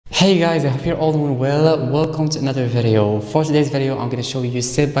Hey guys, I hope you're all doing well. Welcome to another video. For today's video, I'm going to show you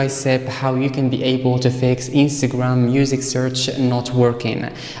step by step how you can be able to fix Instagram music search not working.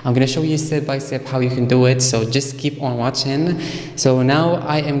 I'm going to show you step by step how you can do it, so just keep on watching. So now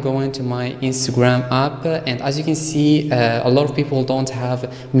I am going to my Instagram app, and as you can see, a lot of people don't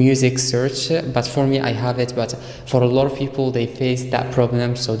have music search, but for me I have it. But for a lot of people, they face that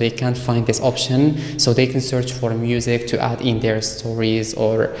problem, so they can't find this option, so they can search for music to add in their stories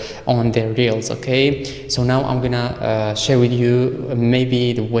or on their reels. Okay, so now I'm gonna share with you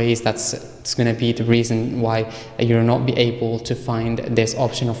maybe the ways it's gonna be the reason why you'll not be able to find this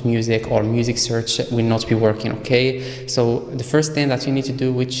option of music, or music search will not be working. Okay, so the first thing that you need to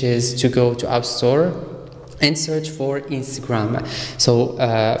do, which is to go to App Store and search for Instagram. So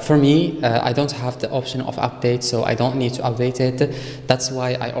for me, I don't have the option of update, so I don't need to update it. That's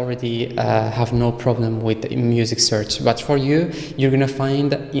why I already have no problem with the music search. But for you, you're gonna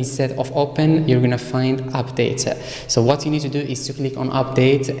find, instead of open, you're gonna find update. So what you need to do is to click on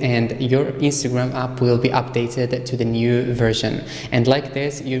update, and your Instagram app will be updated to the new version. And like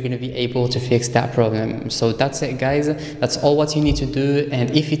this, you're gonna be able to fix that problem. So that's it, guys. That's all what you need to do.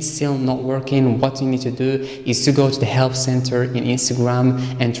 And if it's still not working, what you need to do is to go to the help center in Instagram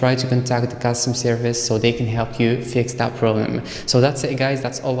and try to contact the customer service so they can help you fix that problem. So that's it, guys.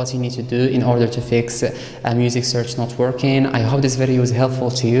 That's all what you need to do in order to fix a music search not working. I hope this video was helpful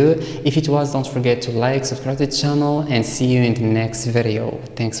to you. If it was, don't forget to like, subscribe to the channel, and see you in the next video.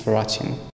 Thanks for watching.